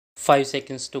5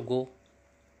 seconds to go.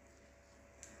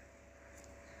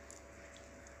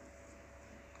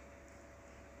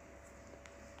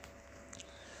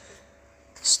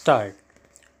 Start.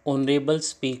 Honorable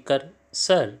Speaker,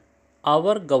 Sir,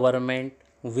 our government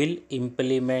will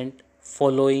implement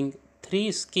following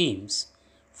three schemes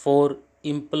for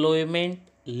employment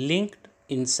linked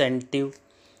incentive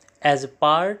as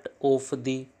part of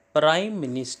the Prime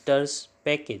Minister's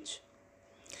package.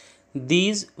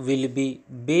 These will be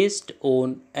based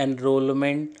on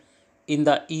enrollment in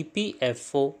the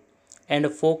EPFO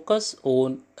and focus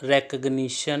on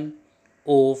recognition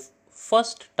of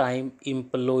first time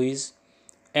employees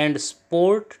and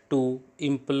support to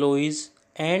employees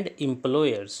and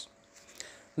employers.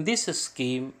 This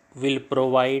scheme will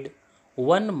provide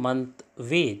 1 month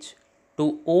wage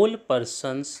to all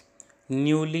persons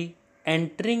newly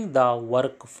entering the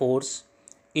workforce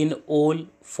in all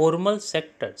formal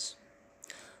sectors.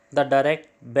 The direct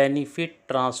benefit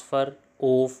transfer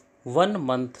of 1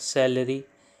 month salary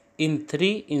in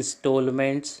three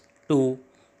installments to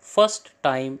first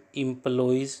time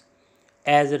employees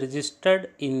as registered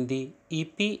in the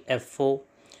EPFO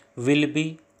will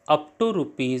be up to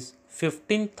rupees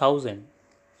 15,000.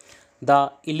 The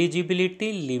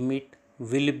eligibility limit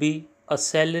will be a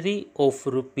salary of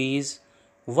rupees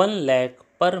 1 lakh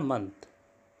per month.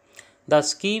 The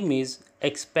scheme is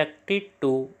expected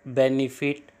to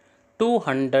benefit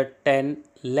 210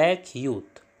 lakh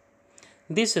youth.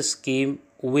 This scheme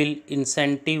will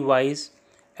incentivize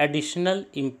additional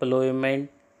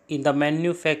employment in the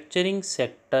manufacturing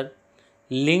sector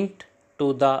linked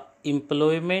to the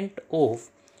employment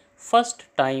of first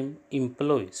time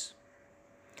employees.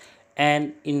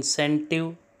 An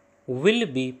incentive will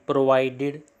be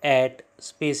provided at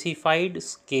specified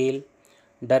scale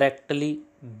directly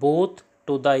both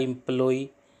to the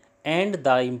employee and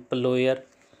the employer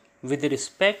with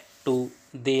respect to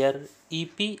their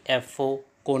EPFO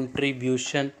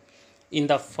contribution in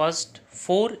the first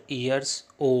 4 years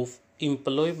of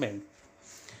employment.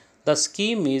 The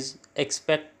scheme is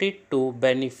expected to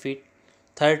benefit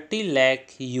 30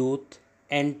 lakh youth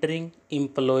entering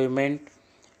employment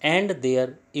and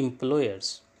their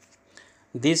employers.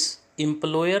 This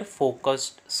employer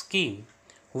focused scheme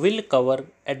will cover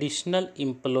additional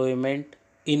employment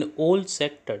in all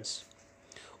sectors.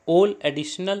 All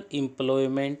additional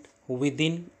employment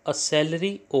within a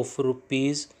salary of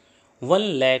rupees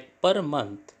 1 lakh per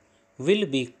month will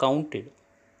be counted.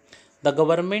 The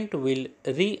government will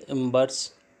reimburse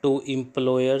to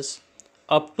employers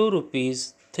up to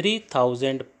rupees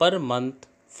 3,000 per month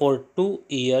for 2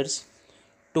 years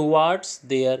towards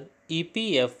their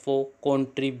EPFO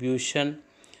contribution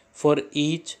for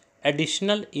each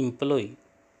additional employee.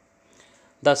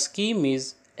 The scheme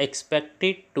is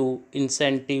expected to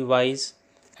incentivize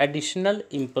additional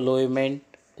employment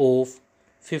of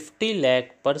 50 lakh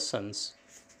persons.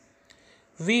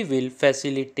 We will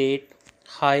facilitate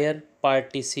higher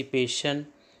participation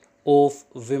of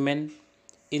women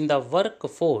in the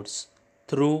workforce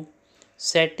through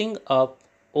setting up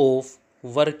of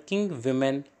working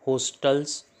women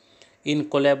hostels in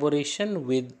collaboration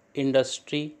with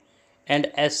industry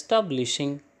and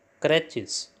establishing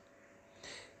crèches.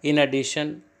 In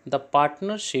addition, the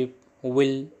partnership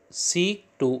will seek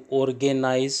to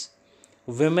organize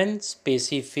women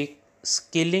specific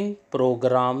skilling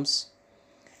programs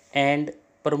and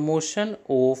promotion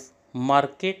of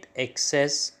market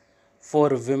access for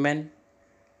women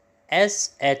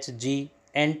SHG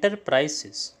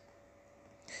enterprises.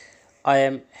 I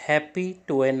am happy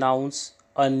to announce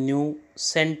a new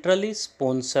centrally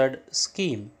sponsored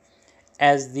scheme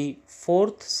as the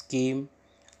fourth scheme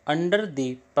under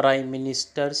the Prime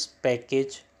Minister's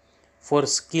package for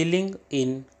skilling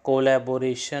in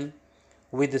collaboration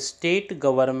with state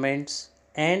governments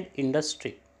and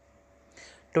industry.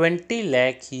 20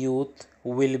 lakh youth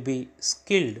will be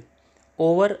skilled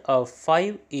over a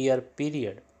 5-year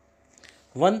period.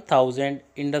 1,000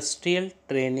 industrial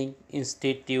training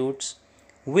institutes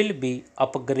will be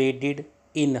upgraded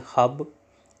in hub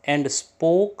and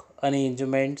spoke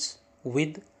arrangements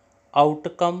with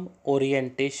outcome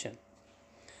orientation.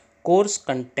 Course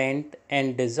content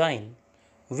and design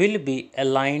will be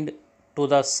aligned to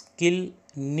the skill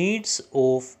needs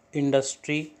of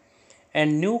industry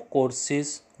and new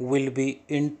courses will be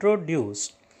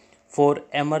introduced for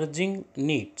emerging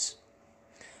needs.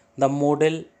 The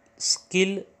model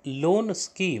skill loan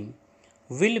scheme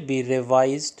will be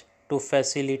revised to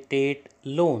facilitate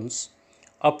loans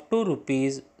up to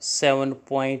rupees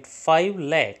 7.5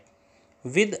 lakh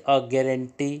with a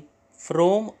guarantee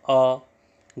from a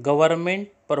government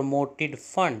promoted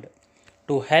fund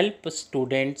to help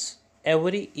students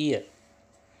every year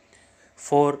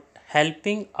for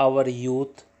helping our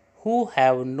youth who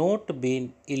have not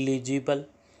been eligible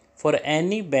for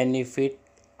any benefit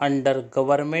under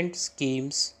government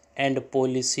schemes and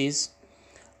policies.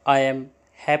 I am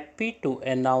happy to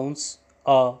announce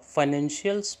a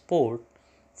financial support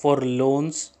for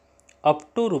loans up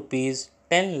to rupees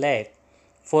 10 lakh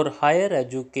for higher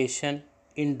education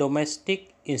in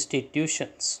domestic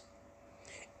institutions.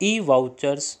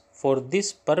 E-vouchers for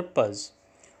this purpose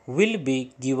will be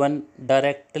given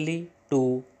directly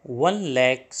to 1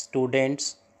 lakh students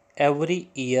every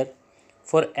year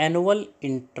for annual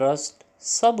interest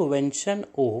subvention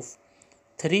of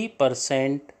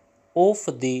 3% of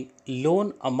the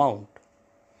loan amount.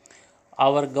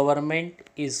 Our government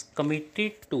is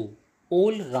committed to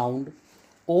all round,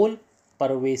 all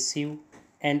pervasive,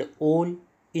 and all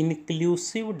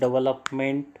inclusive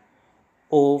development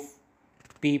of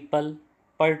people,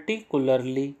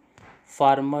 particularly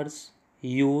farmers,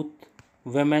 youth,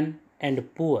 women, and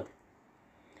poor,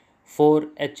 for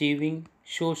achieving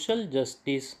social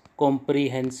justice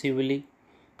comprehensively.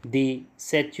 The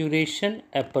saturation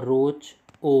approach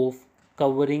of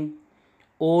covering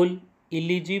all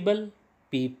eligible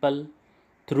people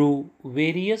through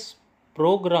various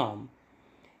programs,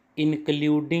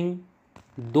 including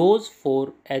those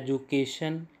for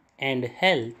education and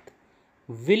health,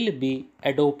 will be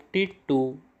adopted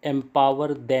to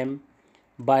empower them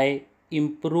by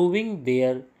improving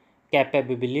their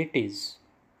capabilities.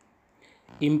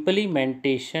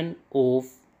 Implementation of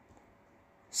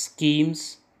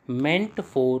schemes meant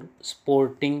for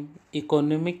supporting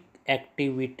economic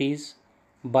activities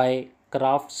by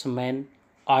craftsmen,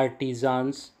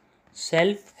 artisans,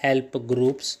 self help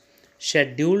groups,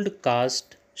 scheduled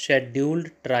caste, scheduled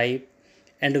tribe,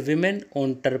 and women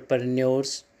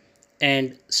entrepreneurs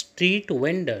and street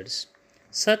vendors,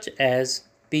 such as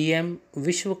PM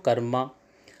Vishwakarma,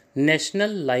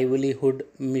 National Livelihood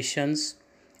Missions,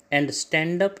 and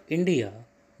Stand Up India,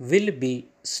 will be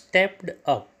stepped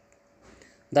up.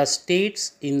 The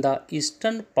states in the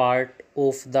eastern part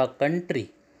of the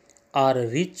country are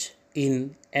rich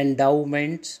in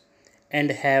endowments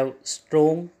and have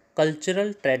strong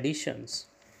cultural traditions.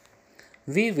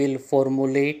 We will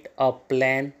formulate a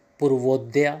plan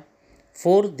Purvodaya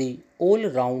for the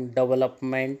all-round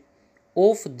development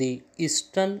of the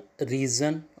eastern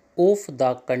region of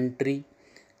the country,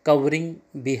 covering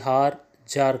Bihar,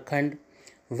 Jharkhand,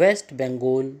 West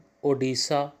Bengal,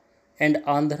 Odisha, and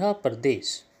Andhra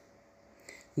Pradesh.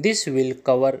 This will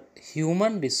cover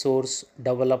human resource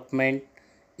development,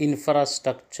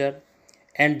 infrastructure,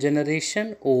 and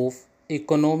generation of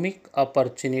economic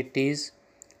opportunities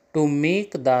to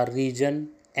make the region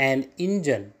an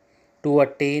engine to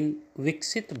attain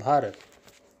Viksit Bharat.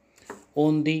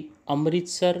 On the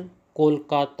Amritsar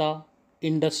Kolkata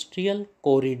Industrial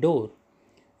Corridor,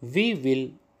 we will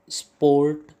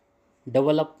support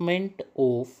development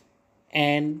of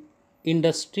an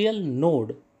industrial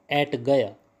node at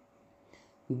Gaya.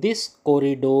 This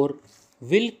corridor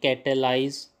will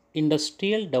catalyze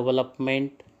industrial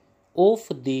development of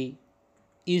the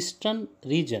eastern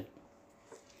region.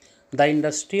 The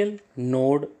industrial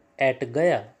node at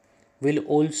Gaya will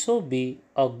also be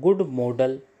a good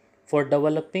model for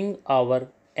developing our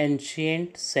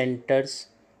ancient centers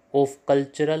of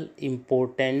cultural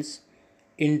importance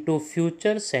into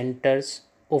future centers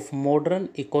of modern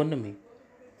economy.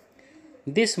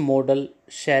 This model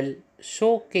shall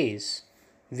showcase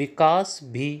Vikas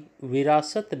bhi,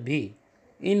 Virasat bhi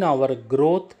in our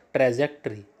growth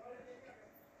trajectory.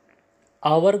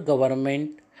 Our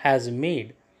government has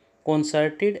made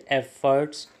concerted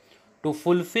efforts to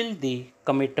fulfill the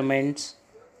commitments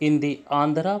in the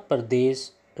Andhra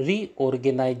Pradesh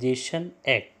Reorganization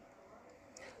Act.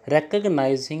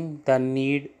 Recognizing the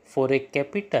need for a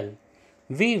capital,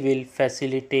 we will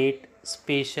facilitate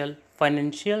special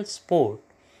financial support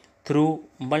through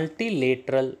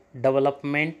multilateral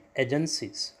development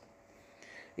agencies.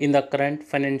 In the current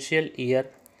financial year,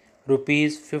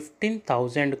 rupees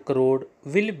 15,000 crore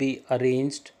will be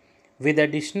arranged with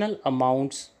additional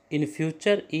amounts in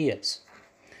future years.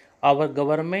 Our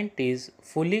government is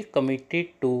fully committed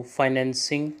to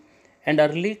financing and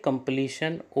early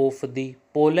completion of the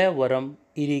Polavaram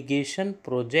irrigation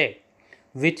project,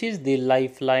 which is the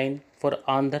lifeline for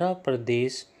Andhra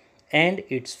Pradesh and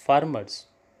its farmers.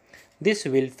 This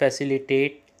will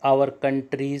facilitate our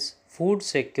country's food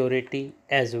security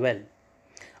as well.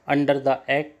 Under the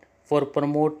Act for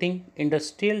Promoting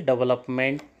Industrial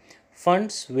Development,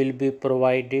 funds will be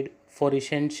provided for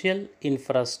essential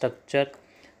infrastructure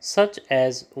such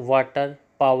as water,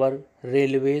 power,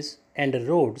 railways, and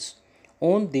roads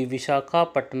on the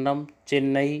Visakhapatnam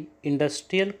Chennai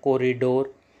Industrial Corridor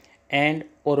and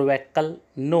Orvakkal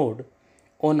node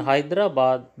on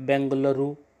Hyderabad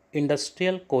Bengaluru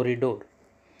Industrial Corridor.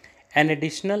 An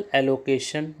additional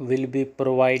allocation will be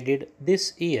provided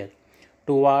this year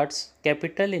towards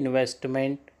capital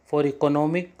investment for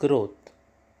economic growth.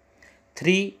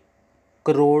 3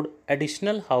 crore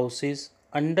additional houses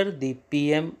under the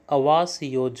PM Awas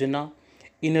Yojana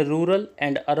in rural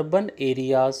and urban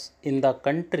areas in the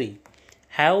country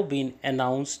have been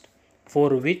announced, for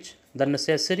which the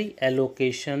necessary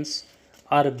allocations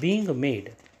are being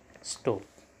made. Stop.